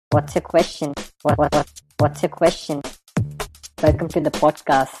What's your question? What's your question? Welcome to the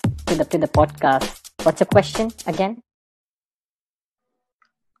podcast. To the podcast. What's your question again?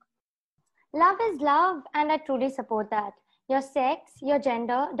 Love is love, and I truly support that. Your sex, your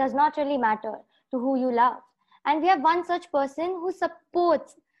gender does not really matter to who you love. And we have one such person who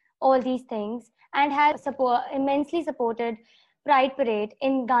supports all these things and has immensely supported Pride Parade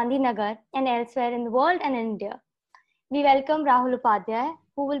in Gandhinagar and elsewhere in the world and in India. We welcome Rahul Upadhyay,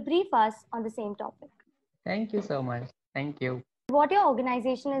 who will brief us on the same topic. Thank you so much. Thank you. What your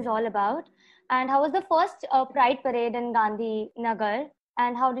organization is all about, and how was the first Pride Parade in Gandhinagar,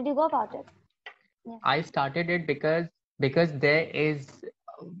 and how did you go about it? Yeah. I started it because there is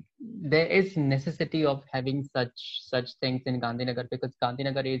necessity of having such things in Gandhinagar, because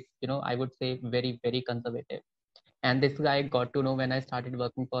Gandhinagar is, I would say, very, very conservative. And this I got to know when I started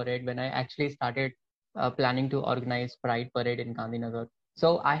working for it, when I actually started planning to organize Pride Parade in Gandhinagar.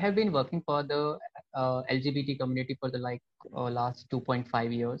 So I have been working for the LGBT community for the last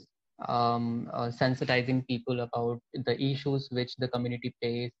 2.5 years, sensitizing people about the issues which the community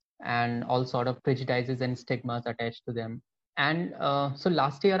face and all sort of prejudices and stigmas attached to them. And so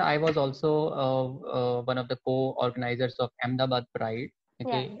last year I was also one of the co-organizers of Ahmedabad Pride.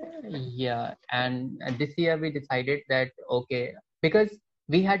 Okay. Yeah. And this year we decided that, okay, because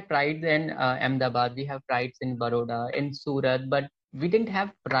we had prides in Ahmedabad, we have prides in Baroda, in Surat, but we didn't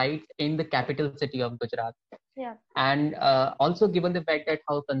have pride in the capital city of Gujarat. Yeah. And also given the fact that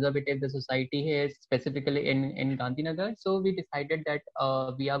how conservative the society is, specifically in Gandhinagar, so we decided that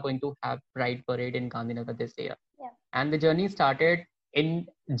we are going to have Pride Parade in Gandhinagar this year. Yeah. And the journey started in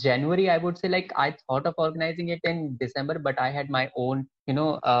January. I would say, like, I thought of organizing it in December, but I had my own,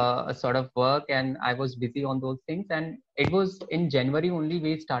 sort of work, and I was busy on those things. And it was in January only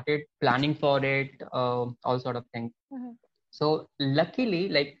we started planning for it, all sort of things. Mm-hmm. So luckily,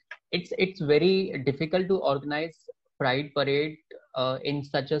 like, it's very difficult to organize Pride Parade in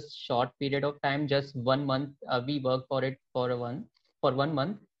such a short period of time. Just 1 month, we worked for it for 1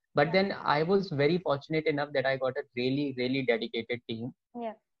 month. But then I was very fortunate enough that I got a really, really dedicated team.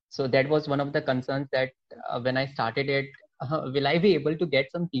 Yeah. So that was one of the concerns, that when I started it, will I be able to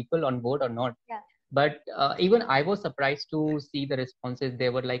get some people on board or not? Yeah. But even I was surprised to see the responses.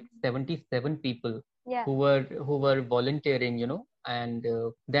 There were like 77 people who were volunteering, And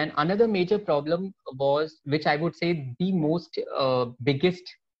then another major problem was, which I would say the most biggest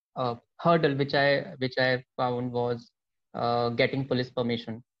hurdle which I found was getting police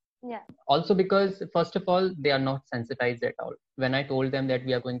permission. Yeah. Also because, first of all, they are not sensitized at all. When I told them that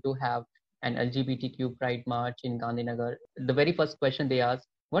we are going to have an LGBTQ Pride March in Gandhinagar, the very first question they asked,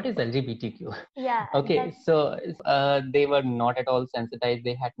 what is LGBTQ? Yeah. Okay, so they were not at all sensitized.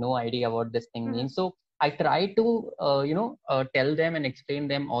 They had no idea what this thing means. So I tried to, tell them and explain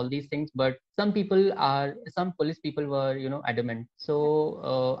them all these things, but some police people were, adamant.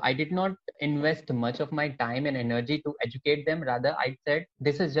 So I did not invest much of my time and energy to educate them. Rather, I said,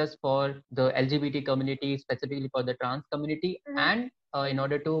 this is just for the LGBT community, specifically for the trans community, and in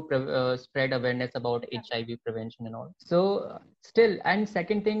order to spread awareness about HIV prevention and all. So still, and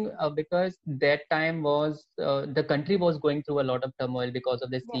second thing, because that time was the country was going through a lot of turmoil because of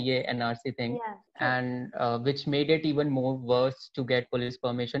the CA NRC thing, and which made it even more worse to get police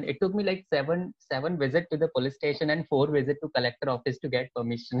permission. It took me like seven visits to the police station and 4 visits to collector office to get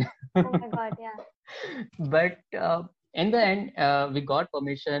permission. Oh my God, yeah. But in the end, we got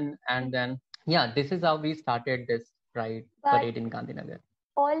permission, and then this is how we started this Pride Parade in Gandhinagar.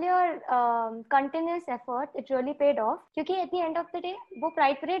 All your continuous effort, it really paid off. Because at the end of the day, वो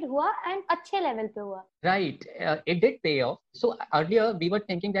Pride Parade हुआ and अच्छे level पे हुआ. Right, it did pay off. So earlier we were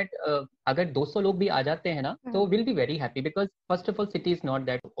thinking that अगर 200 लोग भी आ जाते हैं ना, so we'll be very happy, because first of all, city is not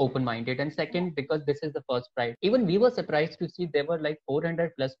that open-minded, and second, because this is the first Pride. Even we were surprised to see there were like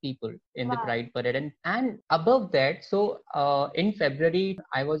 400 plus people in the Pride Parade, and above that. So in February,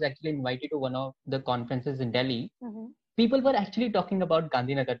 I was actually invited to one of the conferences in Delhi. People were actually talking about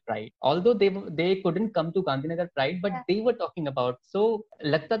Gandhinagar Pride, although they couldn't come to Gandhinagar Pride, but they were talking about. So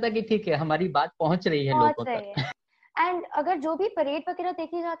लगता था कि ठीक है, हमारी बात पहुंच रही है लोगों तक. And अगर जो भी parade वगैरह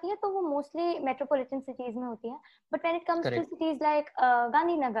देखी जाती है, तो वो mostly metropolitan cities में होती है. But when it comes to cities like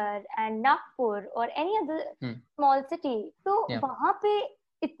Gandhinagar and Nagpur or any other small city, तो वहाँ पे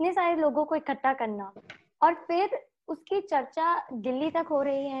इतने सारे लोगों को इकट्ठा करना, और फिर उसकी चर्चा दिल्ली तक हो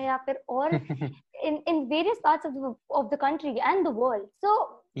रही है, या फिर और in various parts of the country and the world.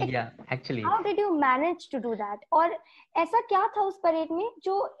 So actually, how did you manage to do that? और ऐसा क्या था उस parade में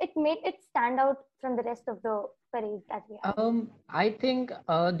जो it made it stand out from the rest of the parades that we have? I think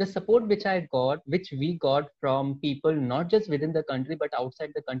the support which we got from people not just within the country but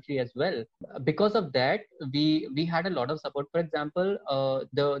outside the country as well. Because of that, we had a lot of support. For example,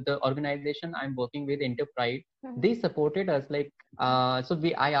 the organization I'm working with, Interpride, they supported us. Like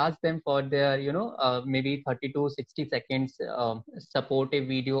I asked them for their maybe 30 to 60 seconds supportive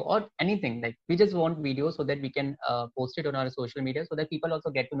video or anything. Like we just want video so that we can post it on our social media so that people also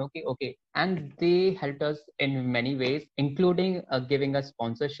get to know okay. And they helped us in many ways, including giving us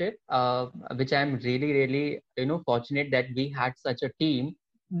sponsorship, which I'm really fortunate that we had such a team.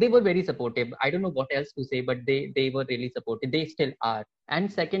 They were very supportive. I don't know what else to say, but they were really supportive. They still are.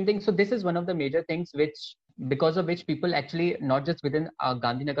 And second thing, so this is one of the major things because of which people actually, not just within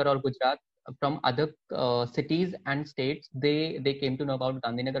Gandhinagar or Gujarat, from other cities and states, they came to know about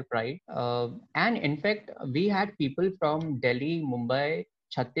Gandhinagar Pride. And in fact, we had people from Delhi, Mumbai,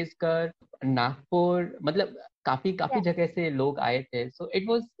 Chhattisgarh, Nagpur, मतलब काफी जगह से लोग आए थे. So it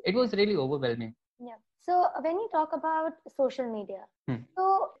was really overwhelming. Yeah. So when you talk about social media,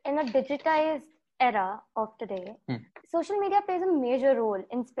 so in a digitized era of today, social media plays a major role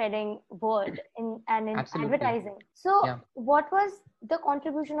in spreading word and in Absolutely. advertising. So what was the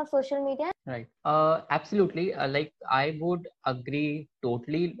contribution of social media? Right. Absolutely. Like I would agree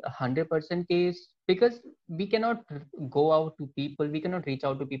totally 100% case, because we cannot go out to people, we cannot reach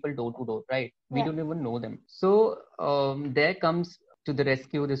out to people door to door, right? We don't even know them. So there comes to the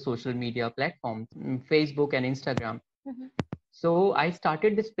rescue the social media platforms, Facebook and Instagram. So I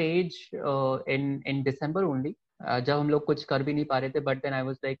started this page in December only. जब हम लोग कुछ कर भी नहीं पा रहे थे, but then I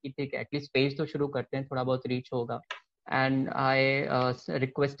was like कि ठीक है, एटलीस्ट पेज तो शुरू करते हैं, थोड़ा बहुत रीच होगा. And I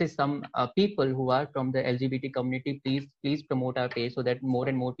requested some people who are from the LGBT community, please promote our page so that more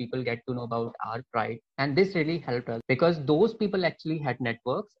and more people get to know about our pride. And this really helped us because those people actually had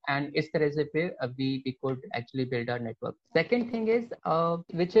networks, and is tarah se we could actually build our network. Second thing is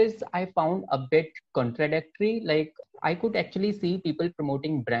which is I found a bit contradictory. Like I could actually see people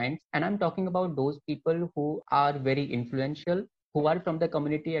promoting brands, and I'm talking about those people who are very influential, who are from the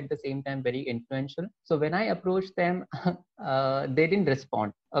community, at the same time very influential. So when I approached them, they didn't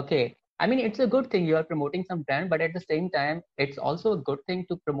respond. Okay. I mean, it's a good thing you are promoting some brand, but at the same time, it's also a good thing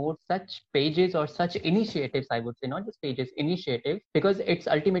to promote such pages or such initiatives, I would say, not just pages, initiatives, because it's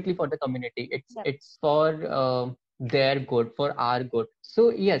ultimately for the community. It's for their good, for our good. So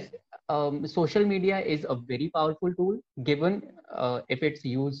yes, social media is a very powerful tool given if it's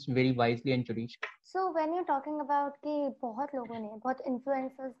used very wisely and judiciously. So when you're talking about कि बहुत लोगों ने, बहुत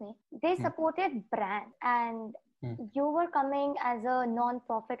influencers ने, they supported brand, and you were coming as a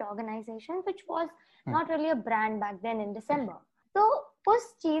non-profit organization which was not really a brand back then in December. तो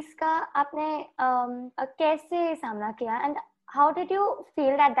उस चीज का आपने कैसे सामना किया, and how did you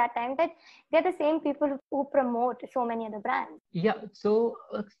feel at that time that they're the same people who promote so many other brands? Yeah, so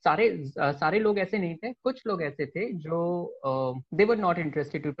सारे लोग ऐसे नहीं थे. कुछ लोग ऐसे थे जो they were not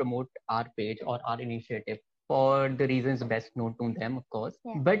interested to promote our page or our initiative for the reasons best known to them, of course.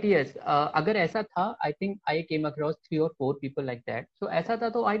 But yes, अगर ऐसा था, I think I came across 3 or 4 people like that. So ऐसा था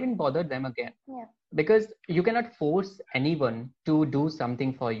तो I didn't bother them again. Because you cannot force anyone to do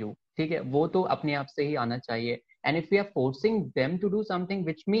something for you. ठीक है, वो तो अपने आप से ही आना चाहिए. And if we are forcing them to do something,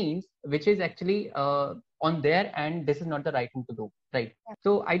 which is actually on their end, this is not the right thing to do, right?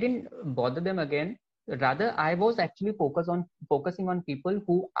 So I didn't bother them again. Rather, I was actually focusing on people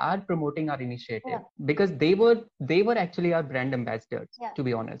who are promoting our initiative, because they were actually our brand ambassadors, to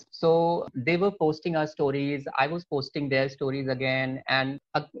be honest. So they were posting our stories, I was posting their stories again, and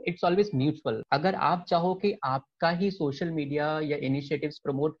it's always mutual. अगर आप चाहो कि आपका ही social media या initiatives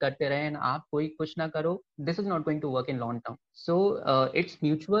promote करते रहें and आप कोई कुछ ना करो, this is not going to work in long term. So it's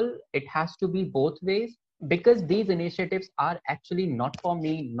mutual. It has to be both ways, because these initiatives are actually not for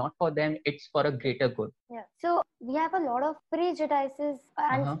me, not for them, it's for a greater good. Yeah. So we have a lot of prejudices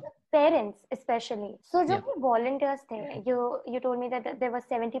and parents especially. So जो भी volunteers थे, you told me that there were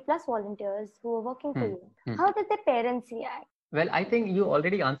 70 plus volunteers who were working for you. How did the parents react? Well, I think you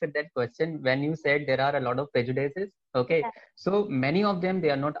already answered that question when you said there are a lot of prejudices. Okay. So many of them,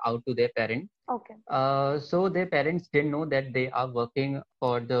 they are not out to their parents. Okay. So their parents didn't know that they are working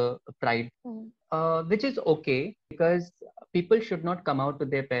for the pride, which is okay, because people should not come out to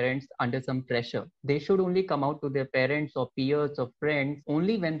their parents under some pressure. They should only come out to their parents or peers or friends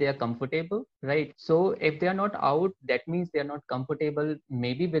only when they are comfortable, right? So if they are not out, that means they are not comfortable,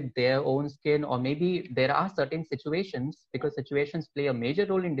 maybe with their own skin, or maybe there are certain situations, because situations play a major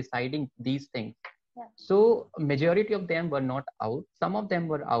role in deciding these things. So majority of them were not out. Some of them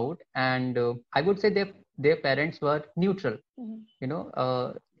were out, and I would say their parents were neutral. You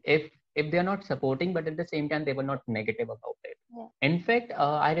know, if if they are not supporting, but at the same time they were not negative about it. Yeah. In fact,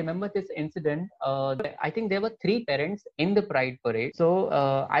 I remember this incident. I think there were 3 parents in the Pride parade. So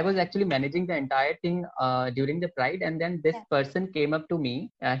I was actually managing the entire thing during the Pride, and then this person came up to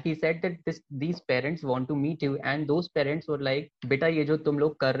me. He said that these parents want to meet you, and those parents were like, "बेटा ये जो तुम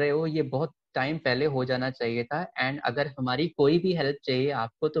लोग कर रहे हो, ये बहुत टाइम पहले हो जाना चाहिए था, एंड अगर हमारी कोई भी हेल्प चाहिए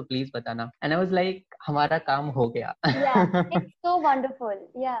आपको तो प्लीज बताना." एंड आई वाज लाइक, हमारा काम हो गया. It's so wonderful.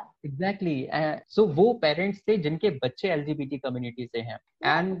 Yeah. Exactly. So वो पेरेंट्स थे जिनके बच्चे एलजीबीटी कम्युनिटी से हैं.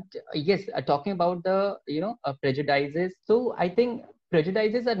 And yes, talking about the prejudices, so I think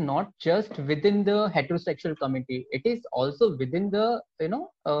prejudices are not just within the heterosexual community, it is also within the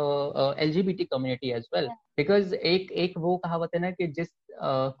LGBT community as well. Because एक वो कहावत है ना कि जिस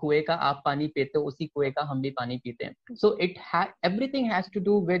कुएं का आप पानी पीते हो उसी कुएं का हम भी पानी पीते हैं. So everything has to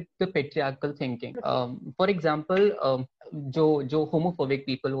do with the patriarchal thinking. For example, जो homophobic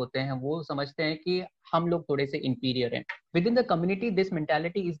people होते हैं वो समझते हैं कि हम लोग थोड़े से inferior हैं. Within the community, this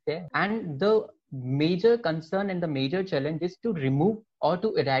mentality is there, and the major concern and the major challenge is to remove or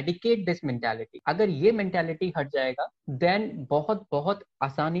to eradicate this mentality. अगर ये mentality हट जाएगा, then बहुत बहुत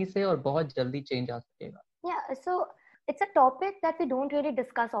आसानी से और बहुत जल्दी change आ सकेगा. Yeah, so it's a topic that we don't really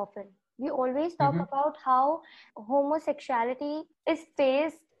discuss often. We always talk about how homosexuality is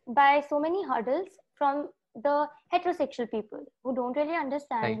faced by so many hurdles from the heterosexual people who don't really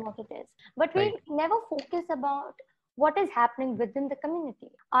understand what it is. But we never focus about what is happening within the community.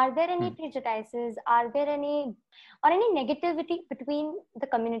 Are there any prejudices? Are there any negativity between the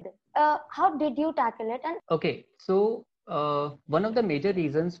community? How did you tackle it? And okay, so one of the major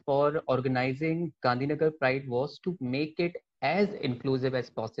reasons for organizing Gandhinagar Pride was to make it as inclusive as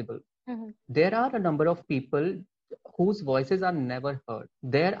possible. There are a number of people whose voices are never heard.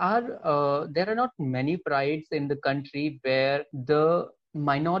 There are not many prides in the country where the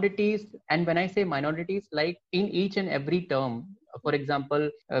minorities, and when I say minorities, like in each and every term, for example,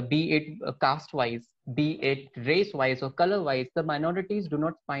 be it caste wise, be it race wise or color wise, the minorities do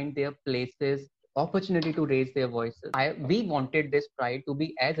not find their places, opportunity to raise their voices. We wanted this pride to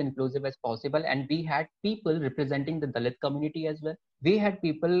be as inclusive as possible, and we had people representing the Dalit community as well. We had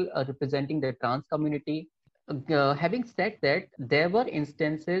people representing the trans community. Having said that, there were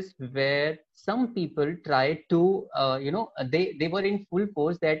instances where some people tried to, they were in full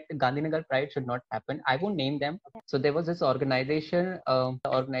force that Gandhinagar Pride should not happen. I won't name them. So there was this organization. The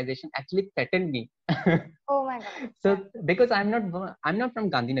organization actually threatened me. Oh my God! So because I'm not from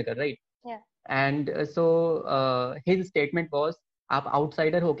Gandhinagar, right? Yeah. And so his statement was, आप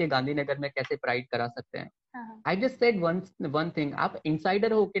outsider होके गांधीनगर में कैसे pride करा सकते हैं. I just said one thing, आप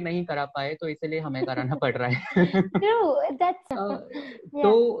insider होके नहीं करा पाए तो इसलिए हमें कराना पड़ रहा है. True, that's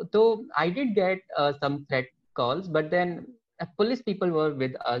so I did get some threat calls, but then police people were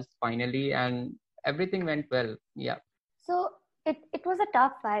with us finally, and everything went well. Yeah. So it was a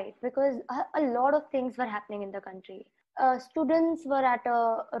tough fight because a lot of things were happening in the country. Students were at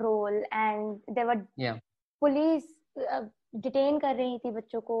a role, and there were police detain कर रही थी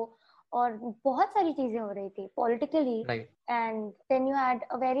बच्चों को, और बहुत सारी चीजें हो रही थी politically. And then you had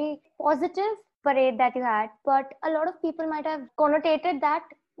a very positive parade that you had, but a lot of people might have connotated that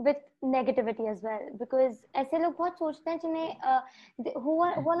with negativity as well, because ऐसे लोग बहुत सोचते हैं जिन्हें who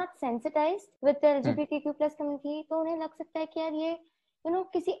are not sensitized with the LGBTQ plus community, तो उन्हें लग सकता है कि यार ये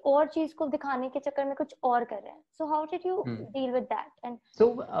किसी और चीज को दिखाने के चक्कर में कुछ और कर रहे हैं. So how did you deal with that? And so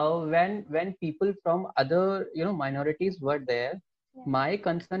when people from other minorities were there, my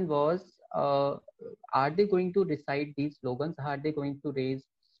concern was, are they going to recite these slogans? Are they going to raise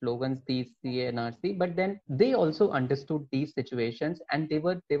slogans, these CNRC? But then they also understood these situations, and they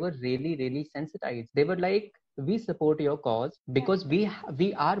were really, really sensitized. They were like, we support your cause because we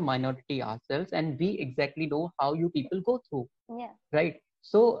are minority ourselves, and we exactly know how you people go through. Yeah. Right.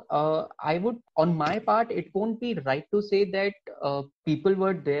 So I would, on my part, it won't be right to say that people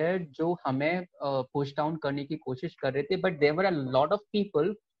were there जो हमें push down करने की कोशिश कर रहे थे, but there were a lot of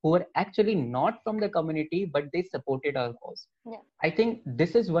people who were actually not from the community, but they supported our cause. Yeah. I think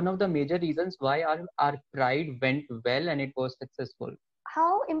this is one of the major reasons why our pride went well and it was successful.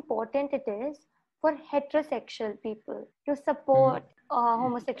 How important it is for heterosexual people to support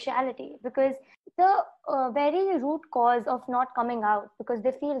homosexuality, because the very root cause of not coming out, because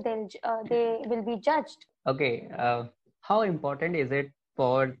they feel they will be judged. Okay, how important is it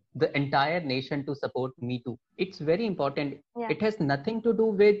for the entire nation to support Me Too? It's very important. Yeah. It has nothing to do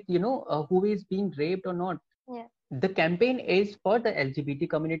with who is being raped or not. Yeah. The campaign is for the LGBT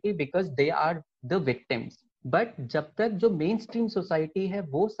community because they are the victims. But जब तक जो main stream society है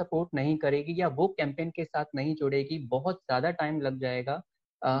वो support नहीं करेगी या वो campaign के साथ नहीं जुड़ेगी, बहुत ज्यादा टाइम लग जाएगा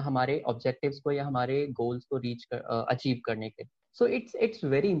हमारे ऑब्जेक्टिव्स को या हमारे गोल्स को अचीव करने के. So it's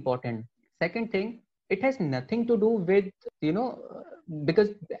very important. Second thing, it has nothing to do with, you know, because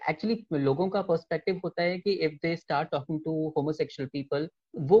actually लोगों का पर्सपेक्टिव होता है कि if they start talking to homosexual people,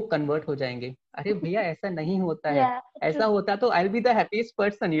 वो कन्वर्ट हो जाएंगे. अरे भैया ऐसा नहीं होता है. ऐसा होता तो I'll be the happiest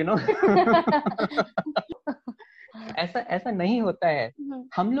person, you know. ऐसा नहीं होता है.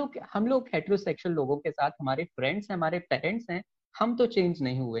 हम लोग हेटेरोसेक्सुअल लोगों के साथ, हमारे फ्रेंड्स हैं, हमारे पेरेंट्स हैं, हम तो चेंज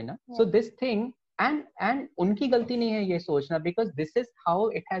नहीं हुए ना. सो दिस थिंग, एंड उनकी गलती नहीं है ये सोचना, because this is how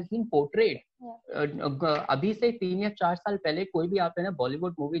it has been portrayed. अभी से 3 या 4 साल पहले कोई भी आप है ना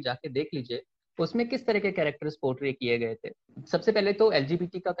बॉलीवुड मूवी जाके देख लीजिए, उसमें किस तरह के कैरेक्टर्स पोर्ट्रे किए गए थे. सबसे पहले तो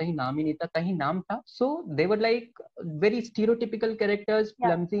एलजीबीटी का कहीं नाम ही नहीं था, कहीं नाम था. सो दे were like very stereotypical characters,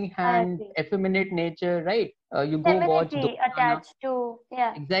 clumsy hand, effeminate nature, right. You go watch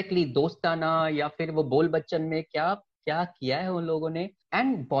exactly दोस्ताना, या फिर वो बोल बच्चन में क्या क्या किया है उन लोगों ने.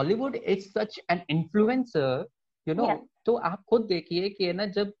 And Bollywood is such an influencer, you know. तो आप खुद देखिए कि है ना,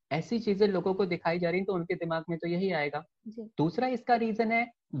 जब ऐसी चीजें लोगों को दिखाई जा रही तो उनके दिमाग में तो यही आएगा. दूसरा इसका रीजन है,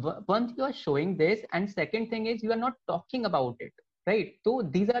 once you are showing this, and second thing is you are not talking about it, right? तो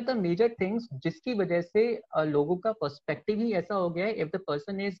these are the major things जिसकी वजह से लोगों का पर्सपेक्टिव ही ऐसा हो गया है. If the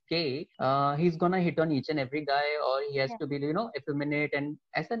person is gay, he's gonna hit on each and every guy, or he has to be, you know, effeminate, and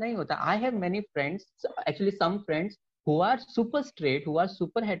ऐसा नहीं होता. I have many friends, actually some friends who are super straight, who are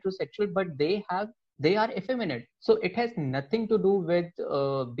super heterosexual, but they are effeminate. So it has nothing to do with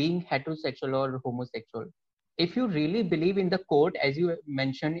being heterosexual or homosexual. If you really believe in the quote, as you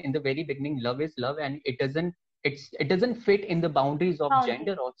mentioned in the very beginning, love is love, and it doesn't fit in the boundaries of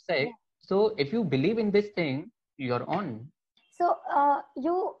gender or sex. So if you believe in this thing, you're on. So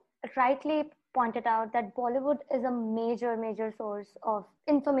you rightly pointed out that Bollywood is a major source of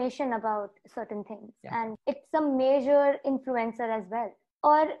information about certain things, and it's a major influencer as well.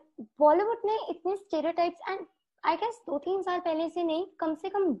 और बॉलीवुड ने इतने stereotypes, and I guess 2-3 साल पहले से नहीं, कम से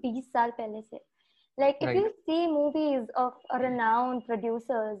कम 20 साल पहले से, like if you see movies of renowned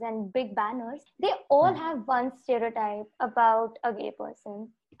producers and big banners, they all have one stereotype about a gay person,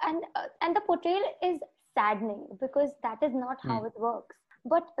 and the portrayal is saddening because that is not how it works.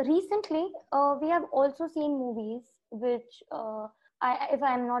 But recently we have also seen movies which if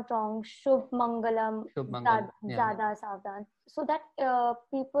I am not wrong, Shubh Mangalam, Zyada Savdhan, so that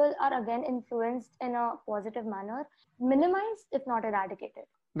people are again influenced in a positive manner, minimized if not eradicated.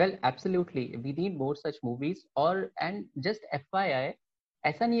 Well, absolutely, we need more such movies. And just FYI,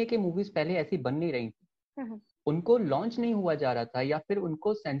 ऐसा नहीं है कि movies पहले ऐसी बन नहीं रही थी. उनको लॉन्च नहीं हुआ जा रहा था, या फिर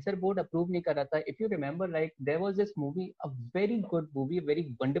उनको सेंसर बोर्ड अप्रूव नहीं कर रहा था. If you remember, like there was this movie, a very good movie, a very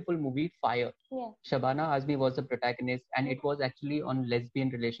wonderful movie, fire. Shabana Azmi was the protagonist, and it was actually on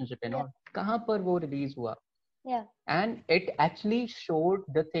lesbian relationship and all. कहां पर वो release हुआ, and it actually showed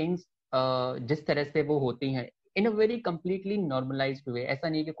the things जिस तरह से वो होती हैं in a very completely normalized way. ऐसा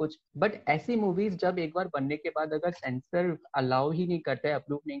नहीं कि कुछ, बट ऐसी मूवीज जब एक बार बनने के बाद अगर सेंसर अलाउ ही नहीं करता है,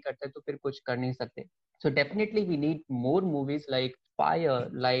 अप्रूव नहीं करता है, तो फिर कुछ कर नहीं सकते. So definitely we need more movies like Fire,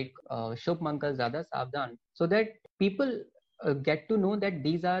 like Shubh Mangal, Zyada Savdhan, so that people get to know that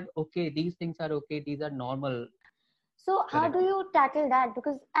these are okay, these things are okay, these are normal. So how do you tackle that?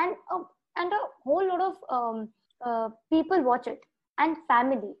 Because and a whole lot of people watch it, and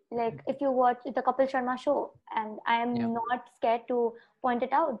family, like if you watch the Kapil Sharma show, and I am not scared to point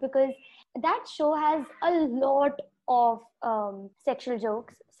it out, because that show has a lot of sexual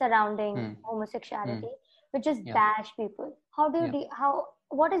jokes surrounding homosexuality, which just bash people. How do you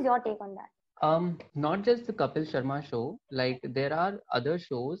what is your take on that? Not just the Kapil Sharma show, like there are other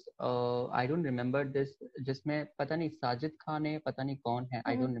shows, I don't remember this, जिसमें पता नहीं साजिद खान है, पता नहीं कौन है,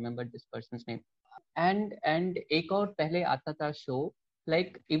 I don't remember this person's name. And एक और पहले आता था show,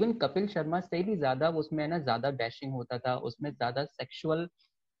 like even Kapil Sharma से भी ज्यादा उसमें ना ज्यादा बैशिंग होता था, उसमें ज्यादा सेक्सुअल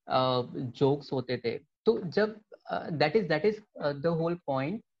जोक्स होते थे. तो जब that is the whole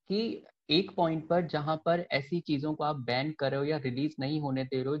point, कि एक पॉइंट पर जहां पर ऐसी चीजों को आप बैन कर रहे हो या रिलीज नहीं होने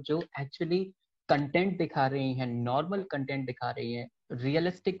दे रहे हो जो एक्चुअली कंटेंट दिखा रही हैं, नॉर्मल कंटेंट दिखा रही हैं,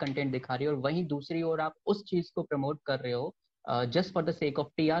 रियलिस्टिक कंटेंट दिखा रही है, और वहीं दूसरी ओर आप उस चीज को प्रमोट कर रहे हो just for the sake of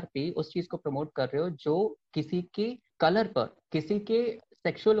TRP, उस चीज को प्रमोट कर रहे हो जो किसी के कलर पर, किसी के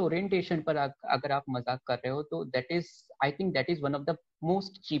सेक्सुअल ओरिएंटेशन पर अगर आप मजाक कर रहे हो, तो that is, I think that is one of the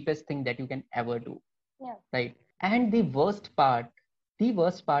most cheapest thing that you can ever do, right. And the worst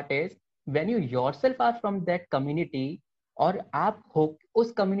part is when you yourself are from that community, और आप हो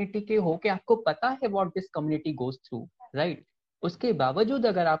उस कम्युनिटी के हो के आपको पता है what this community goes through, right. उसके बावजूद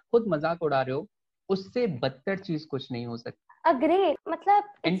अगर आप खुद मजाक उड़ा रहे हो, उससे बदतर चीज कुछ नहीं हो सकती. Great. Matlab,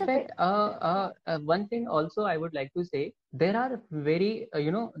 In it's fact, one thing also I would like to say, there are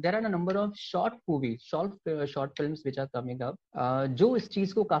there are a number of short movies, short films which are coming up, जो इस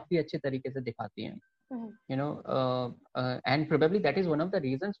चीज को काफी अच्छे तरीके से दिखाती हैं. And probably that is one of the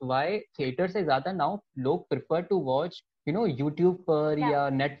reasons why theater से ज्यादा now लोग prefer to watch YouTube पर या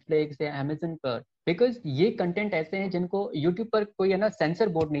Netflix या Amazon पर, because ये content ऐसे हैं जिनको YouTube पर कोई है ना सेंसर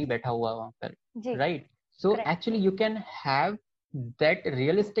बोर्ड नहीं बैठा हुआ वहाँ पर, right? So actually you can have that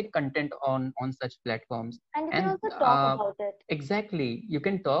realistic content on such platforms, and you can also talk about it. Exactly, you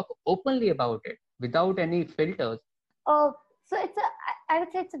can talk openly about it without any filters. So I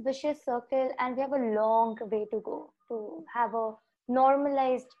would say it's a vicious circle, and we have a long way to go to have a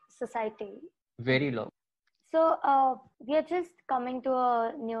normalized society. Very long. So we are just coming to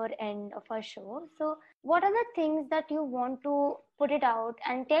a near end of our show. So what are the things that you want to put it out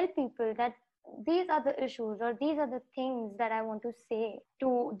and tell people that these are the issues or these are the things that I want to say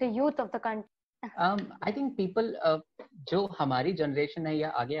to the youth of the country? I think people, जो हमारी generation है या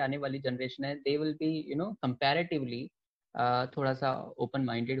आगे आने वाली generation है, they will be comparatively थोड़ा सा open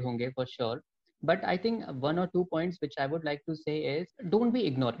minded होंगे for sure. But I think one or two points which I would like to say is don't be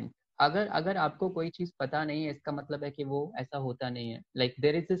ignorant. अगर आपको कोई चीज पता नहीं है, इसका मतलब है कि वो ऐसा होता नहीं है. Like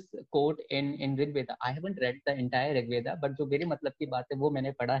there is this quote in Rigveda. I haven't read the entire Rigveda, but जो मेरे मतलब की बात है वो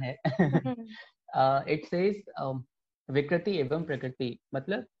मैंने पढ़ा है. It says विकृति एवं प्रकृति,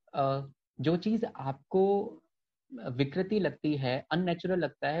 मतलब जो चीज आपको विकृति लगती है, अननेचुरल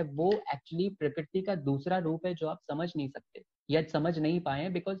लगता है, वो एक्चुअली प्रकृति का दूसरा रूप है जो आप समझ नहीं सकते या समझ नहीं पाए,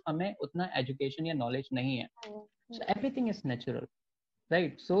 बिकॉज हमें उतना एजुकेशन या नॉलेज नहीं है. So everything is natural,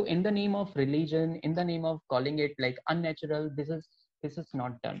 right? So in the name of religion, in the name of calling it like unnatural, this is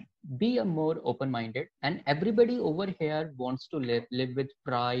not done. Be a more open-minded, and everybody over here wants to live with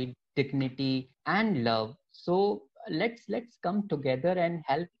pride, dignity, and love. So let's come together and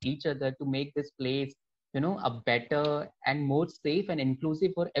help each other to make this place a better and more safe and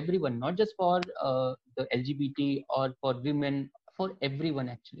inclusive for everyone, not just for the LGBT or for women, for everyone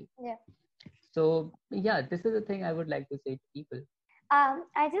actually. So yeah, this is the thing I would like to say to people.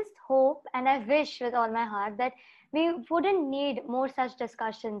 I just hope and I wish with all my heart that we wouldn't need more such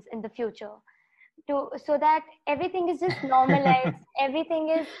discussions in the future, so that everything is just normalized. Everything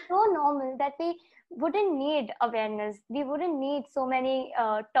is so normal that we wouldn't need awareness. We wouldn't need so many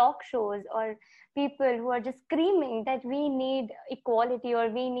talk shows or people who are just screaming that we need equality or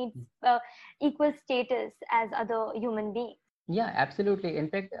we need equal status as other human beings. Yeah, absolutely. In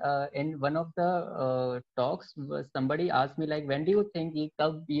fact, in one of the talks, somebody asked me like, when do you think ये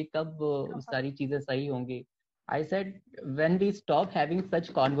कब सारी चीजें सही होंगी? I said, when we stop having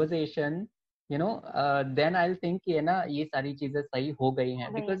such conversation, then I'll think कि है ना ये सारी चीजें सही हो गई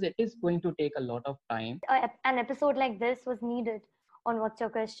हैं, because it is going to take a lot of time. An episode like this was needed on What's Your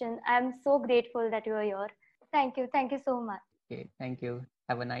Question. I'm so grateful that you are here. Thank you so much. Okay, thank you.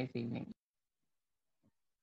 Have a nice evening.